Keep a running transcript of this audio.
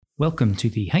Welcome to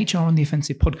the HR on the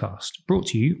Offensive podcast, brought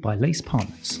to you by Lace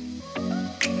Partners.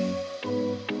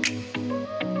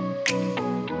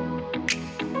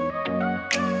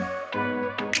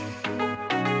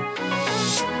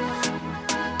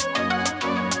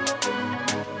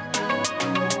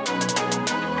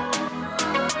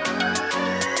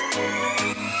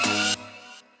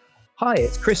 Hi,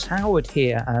 it's Chris Howard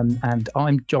here, and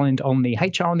I'm joined on the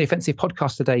HR on the Offensive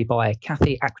podcast today by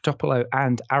Kathy Akratopoulos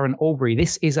and Aaron Albury.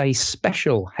 This is a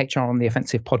special HR on the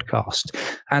Offensive podcast.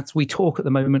 As we talk at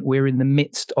the moment, we're in the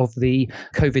midst of the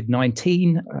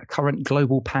COVID-19 current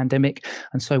global pandemic.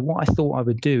 And so what I thought I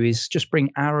would do is just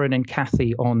bring Aaron and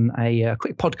Kathy on a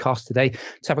quick podcast today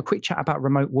to have a quick chat about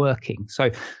remote working. So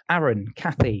Aaron,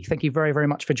 Kathy, thank you very, very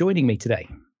much for joining me today.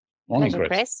 Morning,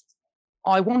 Chris.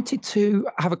 I wanted to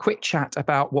have a quick chat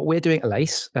about what we're doing at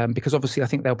Lace, because obviously I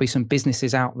think there'll be some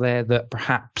businesses out there that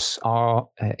perhaps are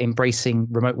embracing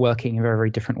remote working in very,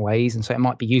 very different ways. And so it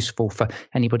might be useful for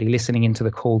anybody listening into the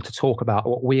call to talk about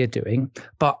what we're doing.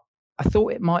 But I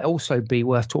thought it might also be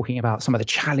worth talking about some of the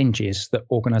challenges that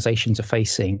organizations are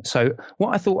facing. So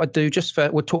what I thought I'd do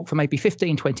we'll talk for maybe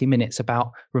 15, 20 minutes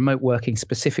about remote working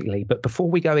specifically. But before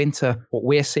we go into what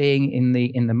we're seeing in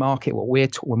the market,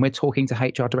 when we're talking to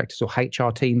HR directors or HR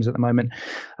teams at the moment,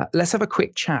 let's have a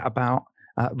quick chat about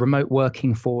remote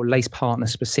working for Lace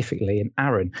Partners specifically. And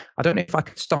Aaron, I don't know if I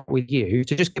could start with you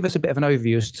to just give us a bit of an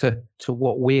overview as to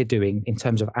what we're doing in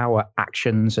terms of our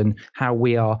actions and how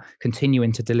we are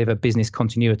continuing to deliver business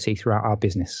continuity throughout our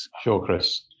business. Sure,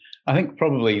 Chris. I think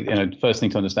probably the first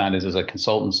thing to understand is as a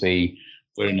consultancy,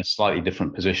 we're in a slightly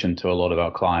different position to a lot of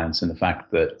our clients in the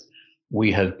fact that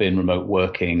we have been remote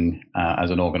working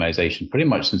as an organization pretty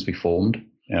much since we formed.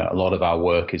 A lot of our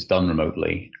work is done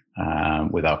remotely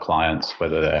with our clients,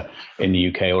 whether they're in the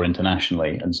UK or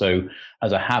internationally. And so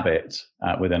as a habit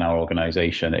within our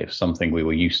organization, it's something we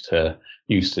were used to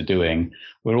doing.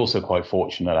 We're also quite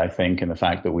fortunate, I think, in the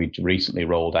fact that we recently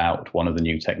rolled out one of the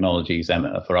new technologies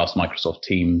for us, Microsoft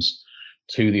Teams,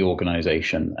 to the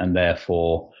organization. And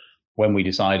therefore, when we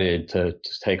decided to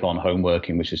take on home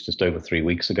working, which is just over 3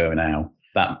 weeks ago now,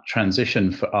 that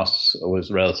transition for us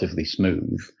was relatively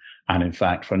smooth. And in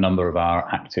fact, for a number of our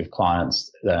active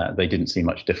clients, they didn't see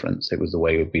much difference. It was the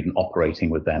way we've been operating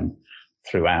with them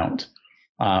throughout.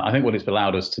 I think what it's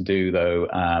allowed us to do, though,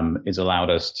 is allowed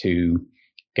us to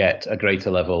get a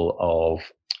greater level of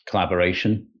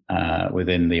collaboration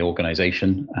within the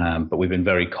organization. But we've been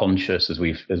very conscious as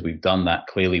we've done that.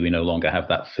 Clearly, we no longer have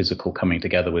that physical coming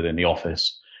together within the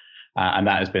office. And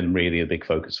that has been really a big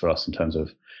focus for us in terms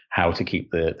of how to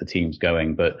keep the teams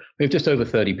going. But we have just over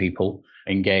 30 people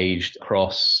engaged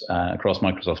across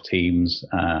Microsoft Teams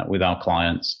with our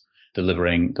clients,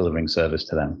 delivering service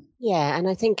to them. Yeah, and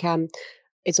I think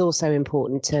it's also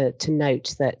important to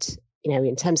note that,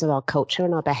 in terms of our culture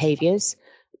and our behaviours,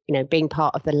 being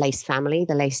part of the Lace family,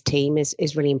 the Lace team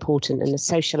is really important. And the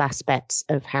social aspects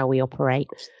of how we operate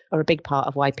are a big part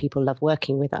of why people love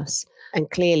working with us. And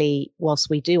clearly, whilst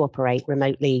we do operate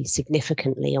remotely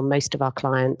significantly on most of our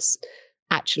clients,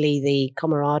 actually the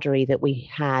camaraderie that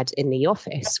we had in the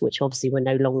office, which obviously we're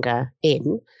no longer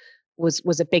in,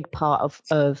 was a big part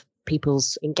of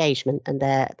people's engagement and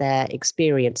their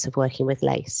experience of working with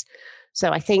Lace. So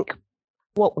I think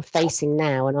what we're facing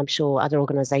now, and I'm sure other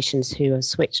organisations who have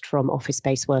switched from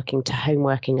office-based working to home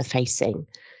working are facing,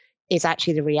 is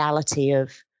actually the reality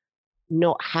of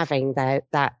not having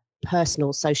that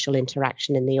personal social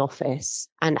interaction in the office.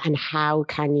 And how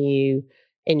can you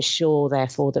ensure,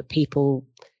 therefore, that people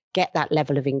get that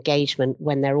level of engagement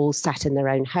when they're all sat in their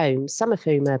own homes, some of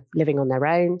whom are living on their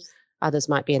own, others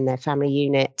might be in their family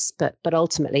units, but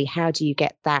ultimately, how do you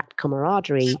get that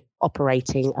camaraderie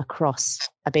operating across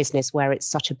a business where it's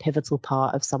such a pivotal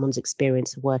part of someone's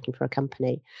experience of working for a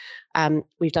company?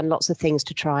 We've done lots of things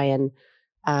to try and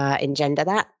engender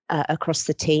that across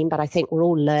the team, but I think we're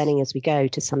all learning as we go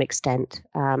to some extent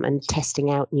and testing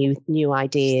out new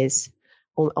ideas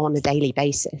on a daily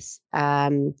basis.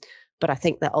 But I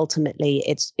think that ultimately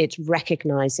it's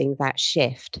recognizing that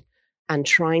shift and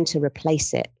trying to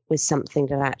replace it with something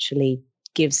that actually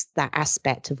gives that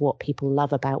aspect of what people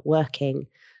love about working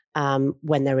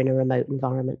when they're in a remote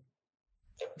environment.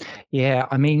 Yeah,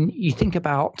 I mean, you think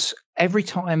about every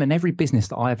time and every business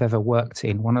that I've ever worked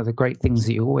in, one of the great things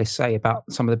that you always say about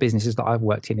some of the businesses that I've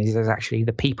worked in is there's actually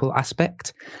the people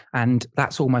aspect. And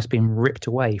that's almost been ripped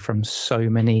away from so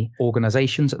many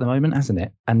organizations at the moment, hasn't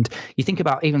it? And you think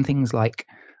about even things like,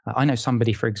 I know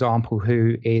somebody, for example,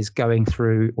 who is going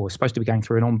through or supposed to be going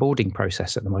through an onboarding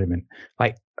process at the moment.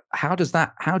 Like, how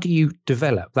do you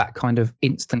develop that kind of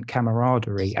instant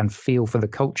camaraderie and feel for the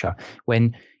culture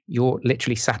when you're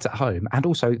literally sat at home, and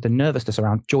also the nervousness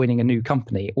around joining a new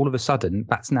company, all of a sudden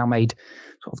that's now made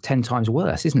sort of 10 times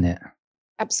worse, isn't it?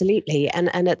 Absolutely. And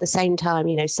at the same time,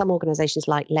 some organizations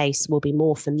like Lace will be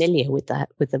more familiar with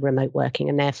the remote working,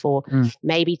 and therefore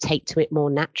maybe take to it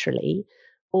more naturally.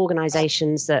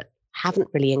 Organizations that haven't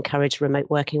really encouraged remote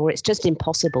working, or it's just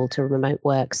impossible to remote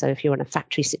work. So if you're in a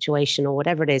factory situation or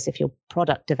whatever it is, if you're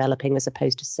product developing as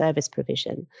opposed to service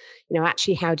provision,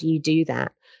 actually, how do you do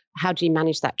that? How do you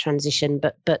manage that transition?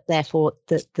 But therefore,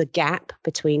 the gap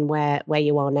between where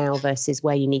you are now versus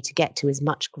where you need to get to is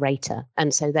much greater.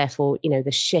 And so therefore,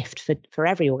 the shift for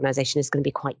every organization is going to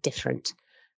be quite different.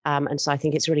 And so I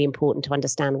think it's really important to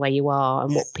understand where you are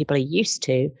and what people are used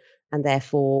to, and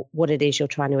therefore what it is you're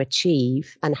trying to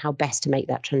achieve and how best to make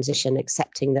that transition,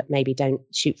 accepting that maybe don't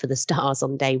shoot for the stars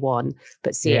on day one,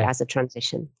 but see it as a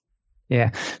transition.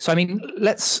 Yeah. So, I mean,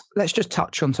 let's just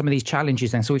touch on some of these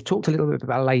challenges then. So we've talked a little bit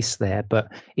about Lace there,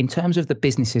 but in terms of the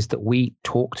businesses that we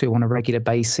talk to on a regular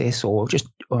basis, or just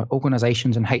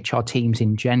organizations and HR teams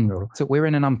in general, so we're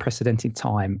in an unprecedented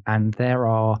time, and there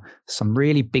are some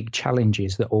really big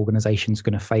challenges that organizations are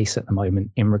going to face at the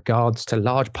moment in regards to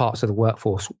large parts of the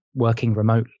workforce working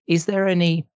remotely. Is there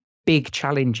any big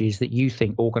challenges that you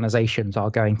think organizations are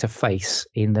going to face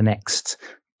in the next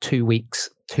 2 weeks,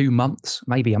 2 months,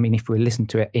 maybe? I mean, if we listen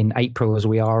to it in April, as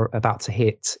we are about to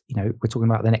hit, we're talking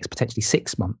about the next potentially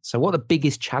 6 months. So what are the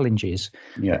biggest challenges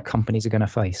that companies are going to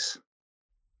face?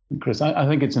 Chris, I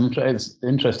think it's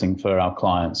interesting for our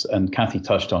clients, and Kathy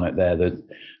touched on it there, that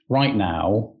right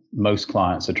now, most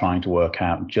clients are trying to work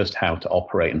out just how to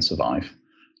operate and survive.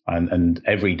 And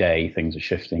every day things are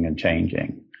shifting and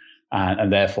changing.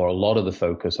 And therefore, a lot of the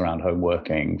focus around home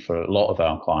working for a lot of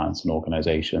our clients and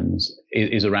organizations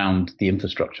is around the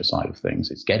infrastructure side of things.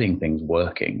 It's getting things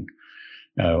working.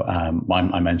 I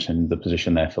mentioned the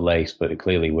position there for Lace, but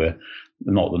clearly we're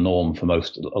not the norm for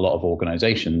a lot of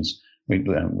organizations.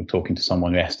 We're talking to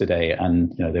someone yesterday,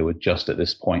 and they were just at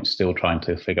this point still trying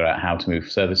to figure out how to move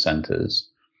service centers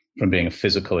from being a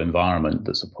physical environment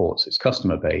that supports its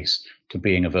customer base to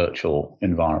being a virtual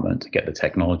environment to get the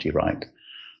technology right.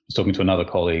 I was talking to another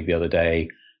colleague the other day,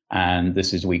 and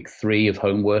this is week 3 of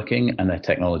home working, and their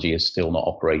technology is still not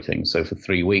operating. So for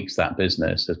 3 weeks, that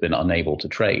business has been unable to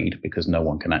trade because no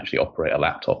one can actually operate a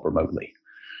laptop remotely.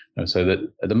 So that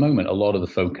at the moment, a lot of the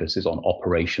focus is on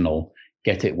operational,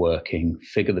 get it working,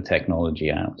 figure the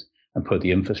technology out, and put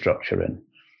the infrastructure in.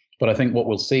 But I think what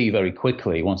we'll see very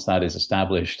quickly, once that is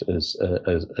established as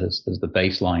the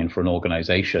baseline for an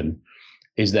organization,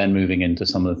 is then moving into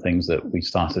some of the things that we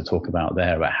started to talk about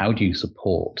there, about how do you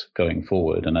support going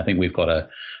forward. And I think we've got a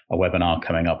webinar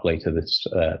coming up later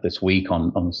this week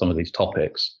on some of these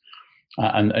topics.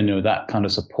 And that kind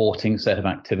of supporting set of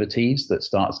activities that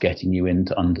starts getting you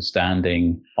into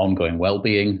understanding ongoing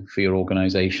well-being for your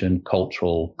organization,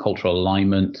 cultural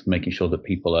alignment, making sure that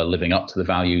people are living up to the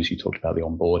values. You talked about the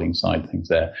onboarding side, things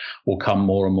there will come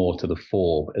more and more to the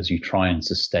fore as you try and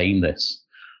sustain this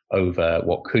over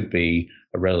what could be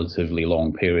a relatively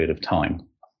long period of time.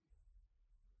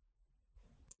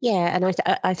 Yeah, and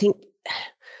I think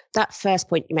that first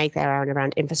point you made there, Aaron,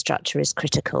 around infrastructure is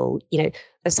critical.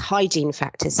 There's hygiene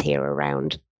factors here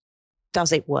around,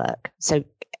 does it work? So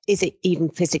is it even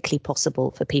physically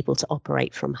possible for people to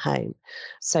operate from home?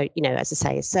 So, as I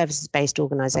say, a services-based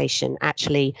organization,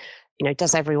 actually,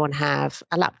 does everyone have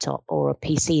a laptop or a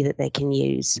PC that they can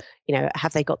use?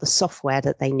 Have they got the software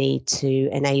that they need to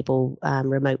enable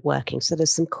remote working? So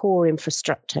there's some core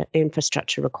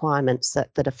infrastructure requirements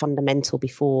that are fundamental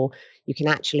before you can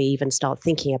actually even start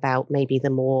thinking about maybe the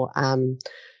more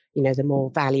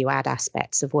value add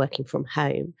aspects of working from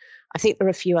home. I think there are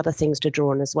a few other things to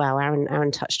draw on as well.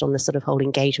 Aaron touched on the sort of whole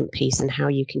engagement piece and how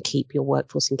you can keep your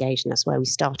workforce engaged, and that's where we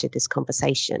started this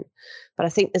conversation. But I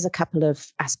think there's a couple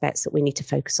of aspects that we need to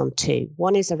focus on too.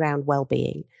 One is around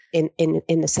well-being, in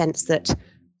the sense that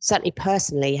certainly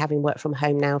personally, having worked from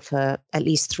home now for at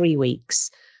least 3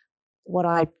 weeks, what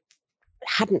I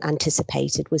hadn't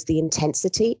anticipated was the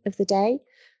intensity of the day.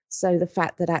 So the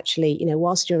fact that actually,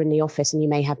 whilst you're in the office and you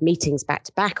may have meetings back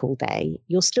to back all day,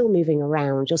 you're still moving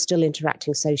around, you're still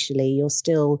interacting socially, you're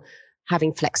still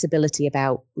having flexibility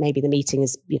about maybe the meeting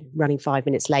is running 5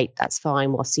 minutes late, that's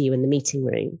fine, we'll see you in the meeting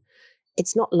room.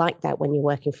 It's not like that when you're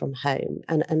working from home.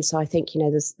 And so I think,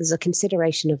 there's a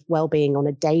consideration of well-being on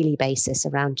a daily basis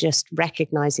around just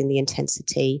recognizing the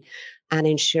intensity and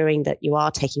ensuring that you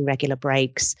are taking regular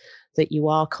breaks, that you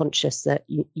are conscious that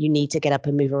you need to get up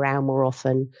and move around more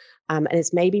often. And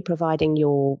it's maybe providing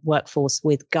your workforce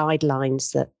with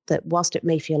guidelines that whilst it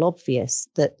may feel obvious,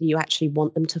 that you actually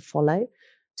want them to follow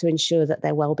to ensure that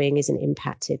their well-being isn't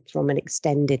impacted from an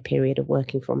extended period of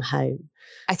working from home.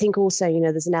 I think also,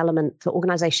 there's an element for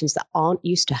organizations that aren't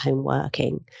used to home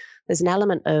working. There's an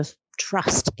element of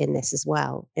trust in this as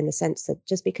well, in the sense that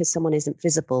just because someone isn't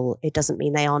visible, it doesn't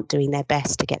mean they aren't doing their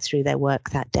best to get through their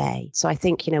work that day. So I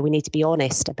think, we need to be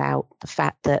honest about the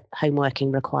fact that home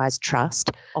working requires trust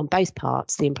on both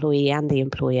parts, the employee and the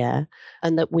employer,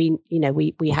 and that we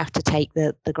have to take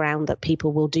the ground that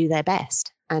people will do their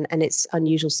best. And it's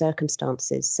unusual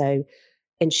circumstances. So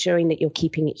ensuring that you're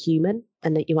keeping it human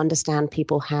and that you understand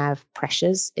people have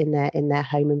pressures in their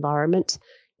home environment,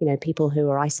 people who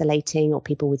are isolating or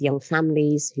people with young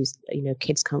families whose,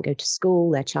 kids can't go to school,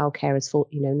 their childcare is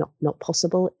not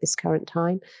possible at this current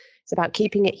time. It's about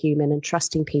keeping it human and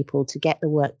trusting people to get the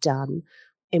work done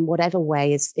in whatever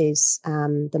way is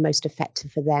the most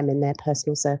effective for them in their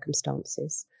personal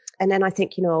circumstances. And then I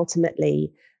think,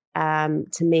 ultimately, to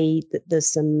me,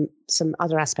 there's some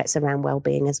other aspects around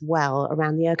well-being as well,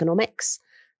 around the ergonomics.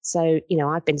 So,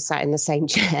 I've been sat in the same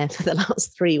chair for the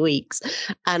last 3 weeks,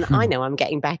 and I know I'm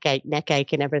getting backache,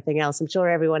 neck-ache, and everything else. I'm sure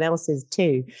everyone else is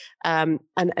too. And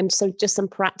so just some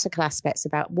practical aspects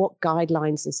about what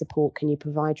guidelines and support can you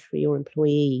provide for your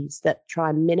employees that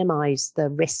try and minimize the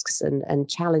risks and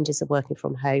challenges of working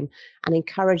from home, and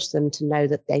encourage them to know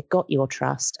that they've got your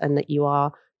trust and that you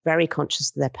are very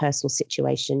conscious of their personal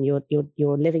situation. You're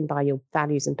living by your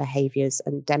values and behaviors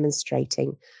and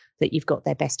demonstrating that you've got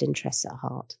their best interests at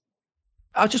heart.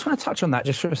 I just want to touch on that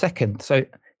just for a second. So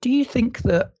do you think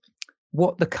that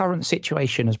what the current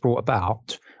situation has brought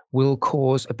about will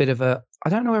cause a bit of a, I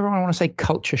don't know whether I want to say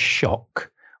culture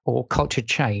shock or culture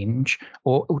change,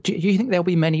 or do you think there'll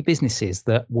be many businesses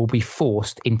that will be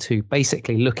forced into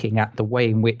basically looking at the way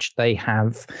in which they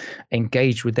have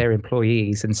engaged with their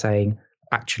employees and saying,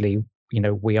 actually,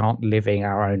 we aren't living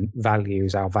our own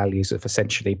values. Our values have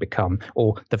essentially become,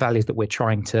 or the values that we're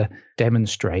trying to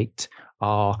demonstrate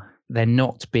they're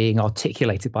not being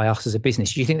articulated by us as a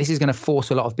business. Do you think this is going to force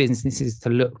a lot of businesses to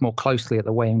look more closely at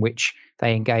the way in which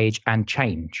they engage and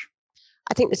change?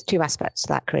 I think there's two aspects to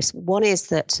that, Chris. One is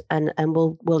that, and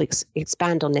we'll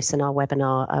expand on this in our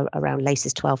webinar around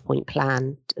LACE's 12-point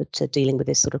plan to dealing with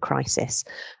this sort of crisis.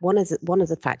 One of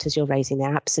the factors you're raising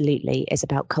there absolutely is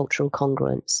about cultural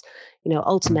congruence.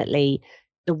 Ultimately,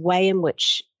 the way in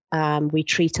which we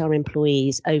treat our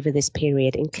employees over this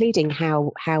period, including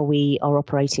how we are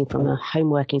operating from a home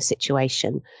working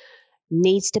situation,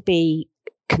 needs to be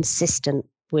consistent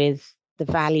with the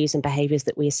values and behaviors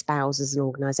that we espouse as an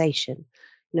organization.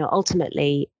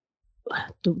 Ultimately,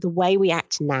 the way we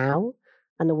act now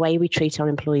and the way we treat our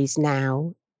employees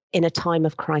now in a time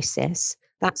of crisis,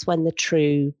 that's when the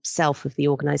true self of the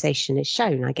organization is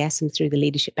shown, I guess, and through the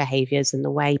leadership behaviors and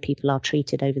the way people are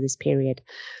treated over this period.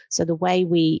 So the way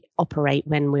we operate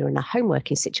when we're in a home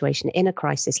working situation in a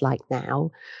crisis like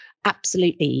now,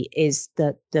 absolutely is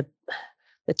the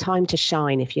time to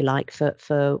shine, if you like,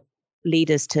 for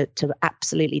leaders to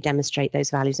absolutely demonstrate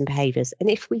those values and behaviors. And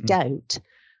if we don't,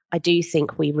 I do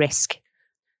think we risk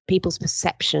people's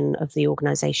perception of the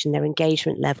organization, their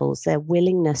engagement levels, their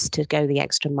willingness to go the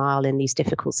extra mile in these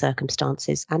difficult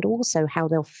circumstances, and also how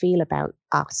they'll feel about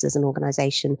us as an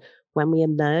organization when we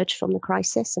emerge from the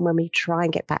crisis and when we try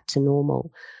and get back to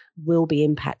normal will be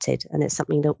impacted. And it's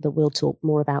something that we'll talk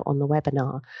more about on the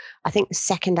webinar. I think the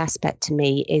second aspect to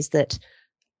me is that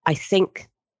I think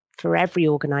for every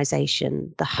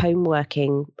organization, the home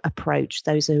working approach,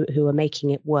 those who are making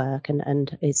it work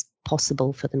and it's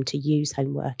possible for them to use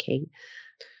home working,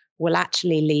 will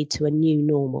actually lead to a new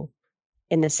normal,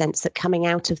 in the sense that coming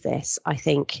out of this, I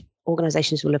think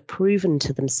organizations will have proven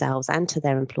to themselves and to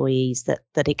their employees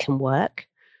that it can work.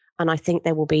 And I think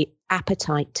there will be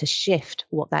appetite to shift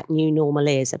what that new normal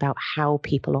is about how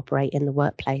people operate in the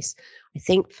workplace. I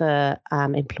think for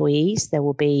employees, there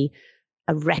will be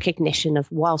a recognition of,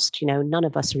 whilst none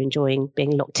of us are enjoying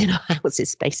being locked in our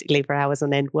houses basically for hours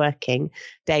on end, working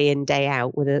day in, day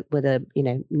out with a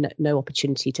no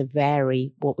opportunity to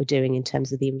vary what we're doing in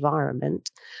terms of the environment,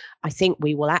 I think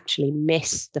we will actually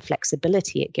miss the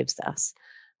flexibility it gives us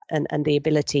and the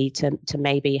ability to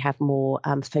maybe have more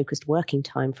focused working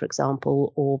time, for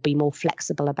example, or be more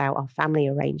flexible about our family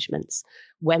arrangements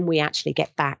when we actually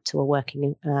get back to a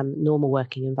working normal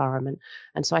working environment.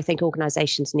 And so I think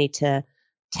organizations need to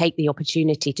take the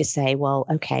opportunity to say, well,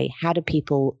 okay,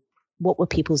 what were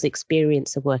people's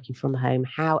experience of working from home?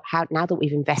 How now that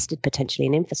we've invested potentially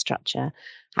in infrastructure,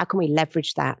 how can we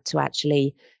leverage that to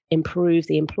actually improve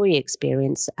the employee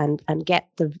experience and get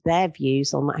their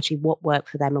views on actually what worked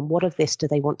for them and what of this do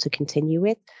they want to continue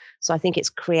with? So I think it's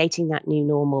creating that new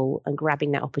normal and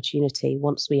grabbing that opportunity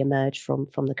once we emerge from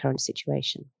the current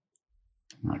situation.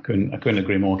 I couldn't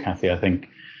agree more, Kathy. I think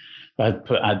I'd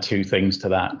add two things to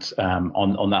that.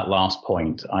 On that last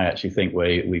point, I actually think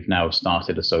we've now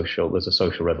started there's a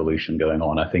social revolution going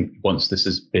on. I think once this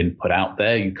has been put out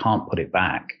there, you can't put it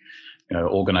back.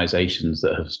 Organizations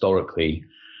that have historically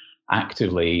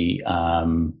actively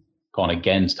gone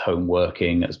against home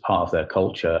working as part of their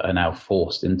culture are now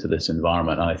forced into this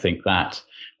environment. And I think that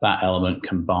element,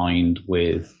 combined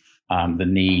with the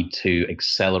need to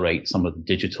accelerate some of the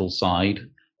digital side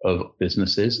of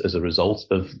businesses as a result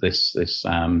of this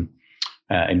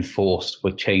enforced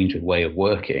with change of way of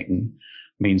working,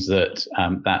 means that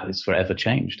that is forever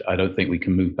changed. I don't think we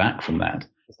can move back from that.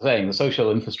 Saying the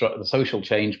social infrastructure, the social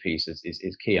change piece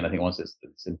is key, and I think once it's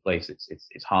in place,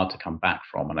 it's hard to come back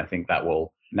from. And I think that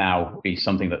will now be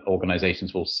something that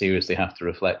organisations will seriously have to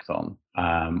reflect on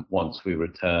once we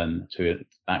return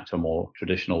back to a more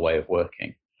traditional way of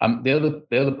working. The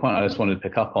other point I just wanted to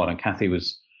pick up on, and Kathy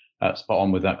was spot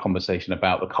on with that conversation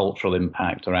about the cultural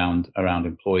impact around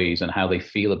employees and how they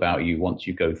feel about you once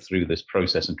you go through this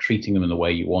process, and treating them in the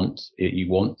way you want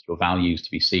your values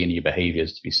to be seen, your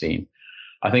behaviours to be seen.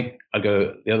 I think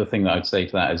the other thing that I'd say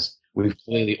to that is we've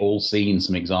clearly all seen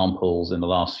some examples in the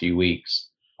last few weeks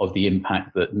of the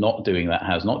impact that not doing that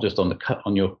has, not just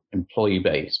on your employee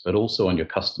base, but also on your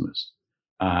customers.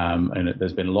 And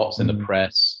there's been lots in the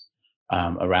press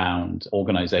around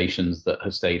organizations that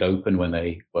have stayed open when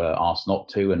they were asked not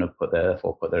to, and have put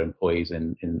their employees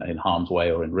in harm's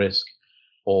way or in risk,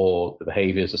 or the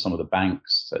behaviors of some of the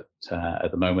banks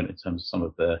at the moment in terms of some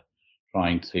of the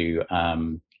trying to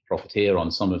profiteer on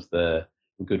some of the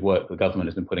good work the government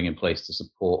has been putting in place to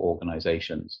support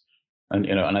organizations.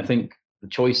 And I think the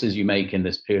choices you make in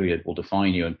this period will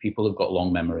define you, and people have got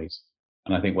long memories.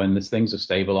 And I think when things have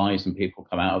stabilized and people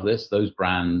come out of this, those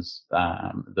brands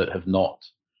that have not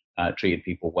treated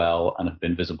people well and have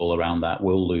been visible around that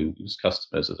will lose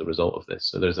customers as a result of this.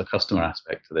 So there's a customer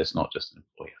aspect to this, not just an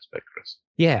employee aspect, Chris.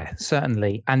 Yeah,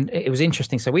 certainly. And it was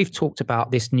interesting. So we've talked about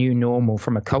this new normal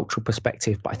from a cultural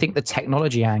perspective, but I think the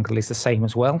technology angle is the same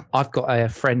as well. I've got a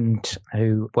friend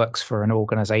who works for an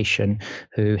organization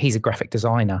he's a graphic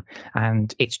designer,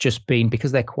 and it's just been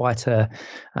because they're quite a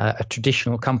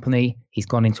traditional company. He's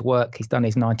gone into work, he's done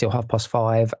his 9 till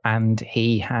 5:30, and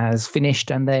he has finished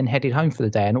and then headed home for the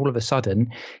day. And all of a sudden,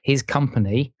 his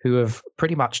company, who have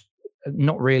pretty much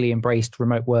not really embraced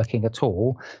remote working at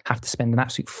all, have to spend an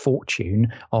absolute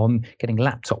fortune on getting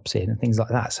laptops in and things like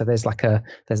that. So there's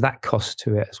that cost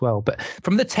to it as well. But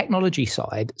from the technology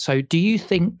side, so do you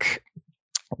think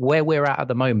where we're at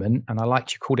the moment, and I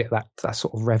like you called it that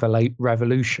sort of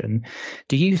revolution,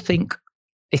 do you think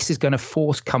this is going to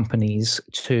force companies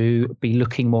to be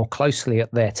looking more closely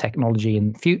at their technology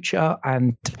in the future?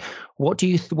 And what do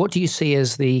you see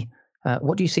as the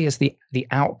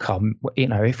outcome?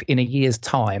 If in a year's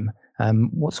time,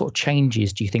 what sort of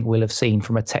changes do you think we'll have seen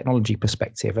from a technology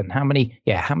perspective, and how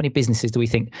many businesses do we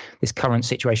think this current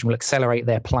situation will accelerate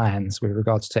their plans with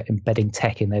regards to embedding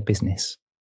tech in their business?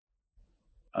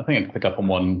 I think I can pick up on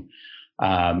one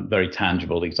very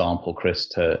tangible example, Chris,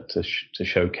 to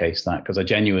showcase that, because I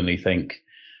genuinely think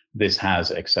this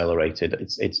has accelerated.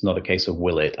 It's not a case of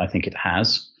will it. I think it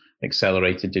has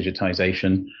accelerated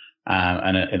digitization,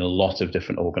 and in a lot of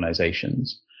different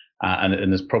organizations.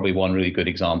 And there's probably one really good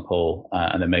example,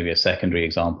 and then maybe a secondary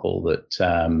example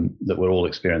that we're all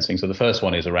experiencing. So the first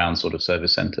one is around sort of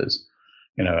service centers,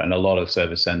 and a lot of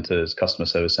service centers, customer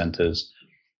service centers,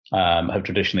 have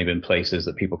traditionally been places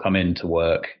that people come in to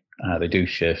work, they do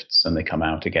shifts, and they come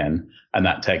out again. And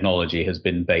that technology has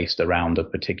been based around a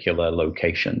particular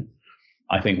location.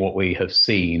 I think what we have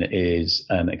seen is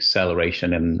an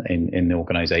acceleration in the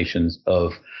organizations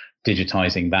of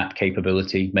digitizing that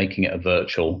capability, making it a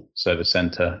virtual service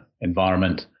center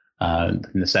environment.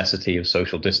 The necessity of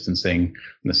social distancing,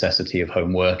 necessity of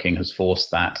home working has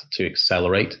forced that to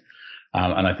accelerate.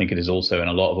 And I think it is also in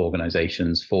a lot of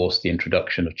organizations forced the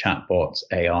introduction of chatbots,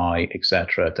 AI, et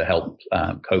cetera, to help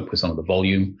cope with some of the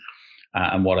volume.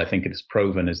 And what I think it has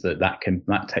proven is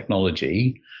that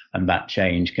technology and that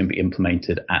change can be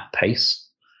implemented at pace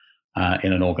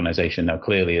in an organization. Now,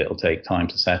 clearly, it'll take time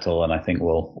to settle, and I think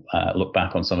we'll look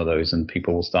back on some of those and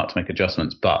people will start to make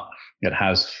adjustments. But it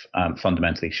has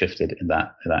fundamentally shifted in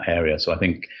that area. So I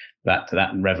think that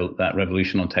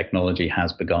revolution on technology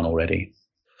has begun already.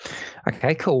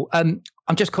 Okay, cool. I'm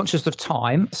just conscious of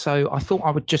time, so I thought I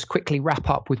would just quickly wrap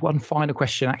up with one final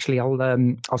question. Actually,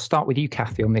 I'll start with you,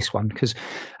 Kathy, on this one, because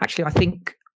actually I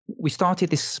think we started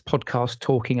this podcast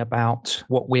talking about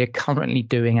what we're currently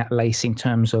doing at Lace in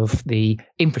terms of the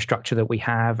infrastructure that we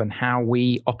have and how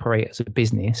we operate as a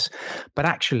business. But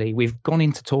actually, we've gone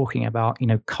into talking about,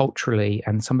 culturally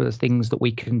and some of the things that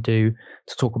we can do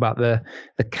to talk about the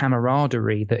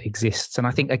camaraderie that exists. And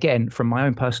I think, again, from my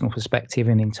own personal perspective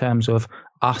and in terms of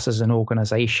us as an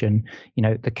organization,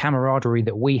 the camaraderie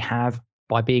that we have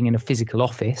by being in a physical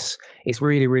office, it's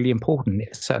really, really important.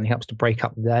 It certainly helps to break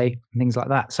up the day and things like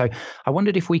that. So I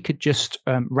wondered if we could just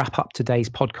wrap up today's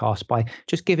podcast by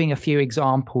just giving a few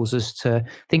examples as to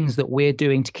things that we're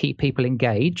doing to keep people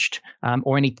engaged,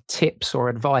 or any tips or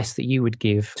advice that you would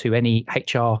give to any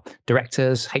HR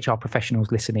directors, HR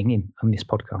professionals listening in on this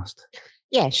podcast.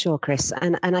 Yeah, sure, Chris.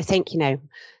 And I think,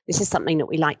 this is something that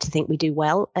we like to think we do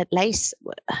well at Lace.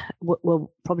 We're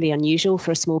probably unusual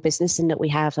for a small business in that we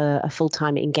have a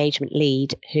full-time engagement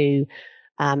lead who,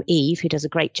 Eve, who does a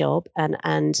great job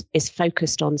and is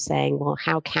focused on saying, well,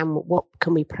 what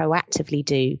can we proactively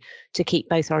do to keep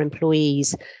both our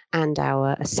employees and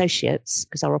our associates,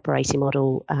 because our operating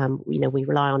model, we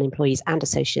rely on employees and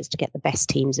associates to get the best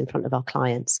teams in front of our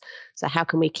clients. So how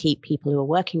can we keep people who are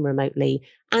working remotely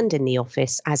and in the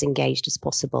office as engaged as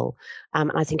possible?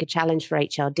 And I think a challenge for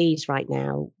HRDs right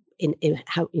now, in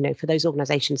how, for those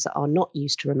organizations that are not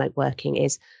used to remote working,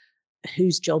 is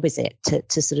whose job is it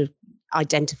to sort of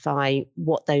identify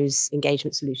what those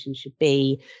engagement solutions should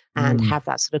be and have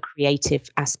that sort of creative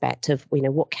aspect of,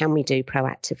 what can we do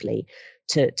proactively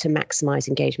to maximize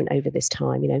engagement over this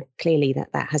time? Clearly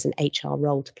that has an HR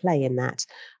role to play in that,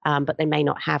 but they may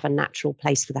not have a natural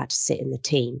place for that to sit in the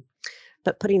team.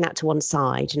 But putting that to one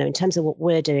side, in terms of what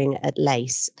we're doing at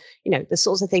Lace, the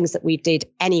sorts of things that we did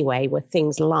anyway were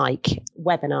things like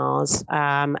webinars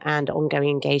and ongoing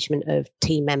engagement of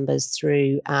team members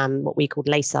through what we called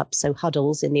Lace Up, so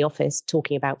huddles in the office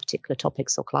talking about particular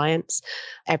topics or clients.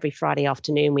 Every Friday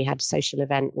afternoon, we had a social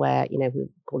event where, we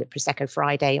call it Prosecco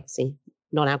Friday, obviously.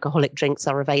 Non-alcoholic drinks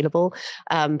are available,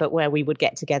 but where we would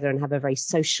get together and have a very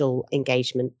social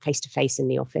engagement face-to-face in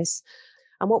the office.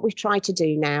 And what we've tried to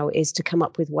do now is to come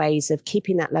up with ways of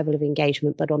keeping that level of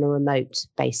engagement, but on a remote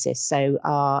basis. So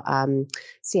our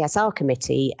CSR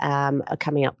committee are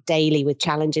coming up daily with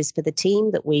challenges for the team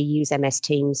that we use MS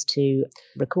Teams to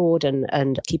record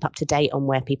and keep up to date on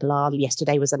where people are.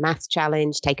 Yesterday was a maths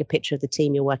challenge, take a picture of the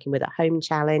team you're working with at home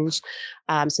challenge.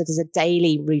 So there's a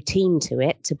daily routine to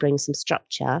it to bring some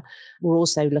structure. We're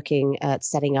also looking at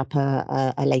setting up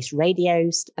a Lace radio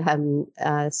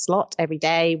slot every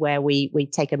day where we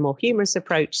take a more humorous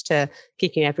approach to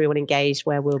keeping everyone engaged,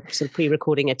 where we're sort of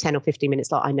pre-recording a 10 or 15 minute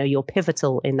slot. I know you're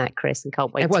pivotal in that, Chris, and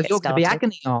can't wait to get you're started. Going to be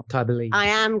agony aunt, I believe. I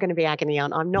am going to be agony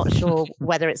aunt. I'm not sure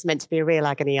whether it's meant to be a real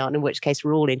agony aunt, in which case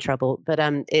we're all in trouble. But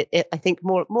I think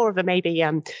more of a maybe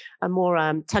a more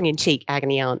tongue-in-cheek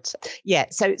agony aunt. Yeah.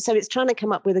 So it's trying to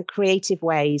come up with creative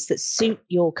ways that suit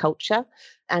your culture.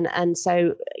 And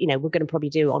so, we're going to probably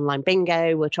do online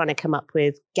bingo. We're trying to come up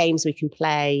with games we can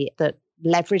play that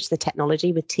leverage the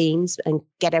technology with teams and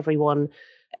get everyone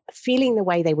feeling the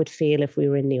way they would feel if we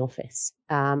were in the office.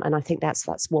 And I think that's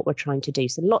what we're trying to do.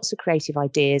 So lots of creative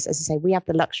ideas. As I say, we have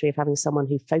the luxury of having someone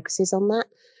who focuses on that,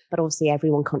 but obviously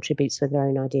everyone contributes with their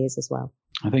own ideas as well.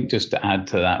 I think just to add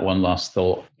to that, one last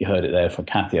thought, you heard it there from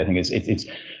Kathy. I think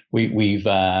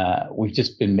we've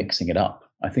just been mixing it up.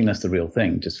 I think that's the real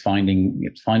thing, just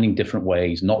finding different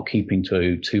ways, not keeping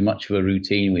to too much of a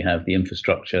routine. We have the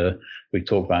infrastructure we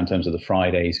talk about in terms of the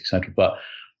Fridays, etc. But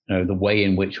the way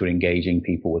in which we're engaging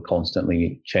people, we're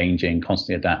constantly changing,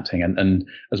 constantly adapting. And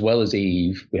as well as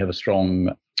Eve, we have a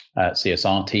strong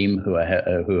CSR team who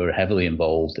are heavily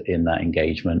involved in that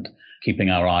engagement, keeping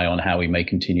our eye on how we may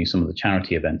continue some of the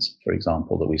charity events, for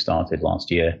example, that we started last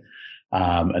year.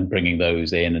 And bringing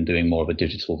those in and doing more of a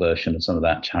digital version of some of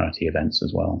that charity events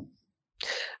as well.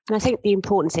 And I think the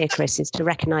importance here, Chris, is to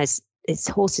recognise it's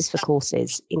horses for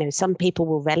courses. Some people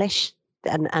will relish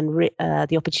and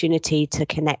the opportunity to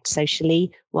connect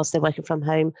socially whilst they're working from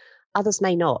home. Others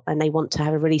may not, and they want to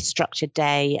have a really structured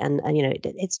day. And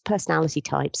it's personality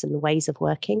types and the ways of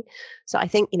working. So I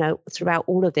think, throughout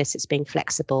all of this, it's being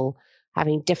flexible,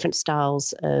 having different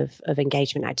styles of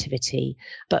engagement activity.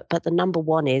 But the number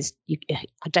one is,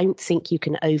 I don't think you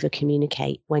can over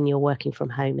communicate when you're working from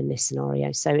home in this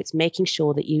scenario. So it's making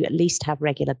sure that you at least have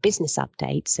regular business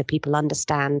updates so people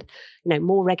understand,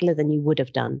 more regular than you would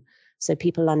have done. So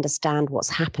people understand what's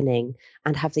happening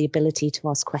and have the ability to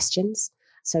ask questions.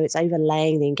 So it's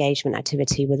overlaying the engagement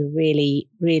activity with a really,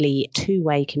 really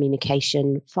two-way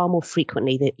communication far more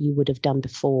frequently than you would have done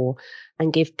before,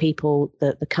 and give people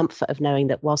the comfort of knowing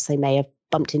that whilst they may have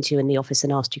bumped into you in the office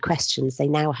and asked you questions, they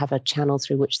now have a channel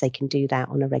through which they can do that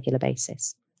on a regular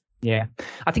basis. Yeah,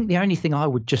 I think the only thing I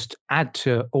would just add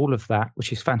to all of that,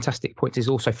 which is fantastic points, is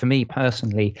also for me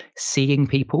personally, seeing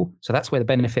people. So that's where the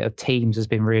benefit of Teams has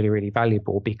been really, really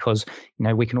valuable, because,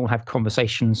 we can all have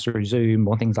conversations through Zoom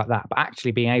or things like that, but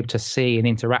actually being able to see and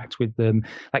interact with them,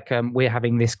 like we're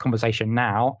having this conversation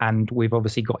now, and we've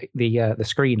obviously got the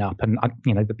screen up, and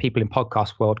the people in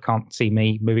podcast world can't see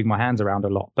me moving my hands around a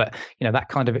lot, but that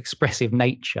kind of expressive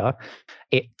nature,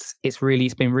 it's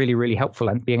been really, really helpful,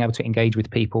 and being able to engage with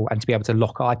people and to be able to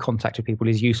lock eye contact with people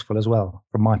is useful as well,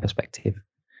 from my perspective.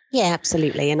 Yeah,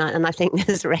 absolutely. And I think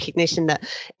there's a recognition that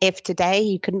if today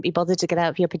you couldn't be bothered to get out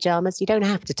of your pajamas, you don't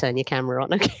have to turn your camera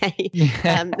on, okay?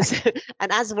 And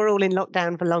as we're all in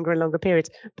lockdown for longer and longer periods,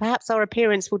 perhaps our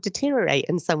appearance will deteriorate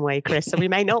in some way, Chris, so we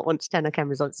may not want to turn our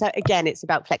cameras on. So again, it's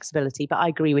about flexibility, but I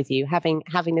agree with you. Having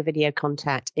the video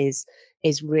contact is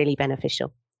really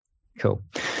beneficial. Cool.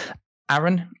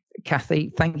 Aaron,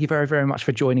 Kathy, thank you very, very much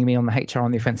for joining me on the HR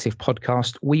on the Offensive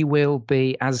podcast. We will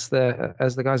be, as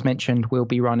the guys mentioned, we'll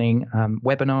be running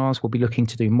webinars. We'll be looking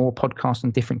to do more podcasts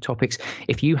on different topics.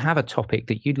 If you have a topic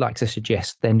that you'd like to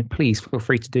suggest, then please feel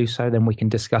free to do so. Then we can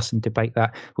discuss and debate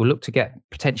that. We'll look to get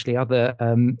potentially other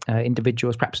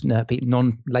individuals, perhaps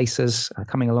non-lacers,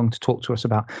 coming along to talk to us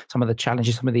about some of the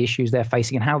challenges, some of the issues they're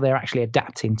facing, and how they're actually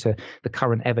adapting to the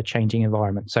current ever-changing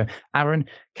environment. So, Aaron,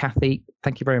 Kathy,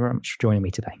 thank you very much for joining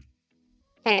me today.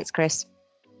 Thanks, Chris.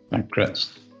 Thanks,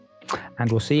 Chris.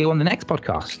 And we'll see you on the next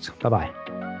podcast. Bye-bye.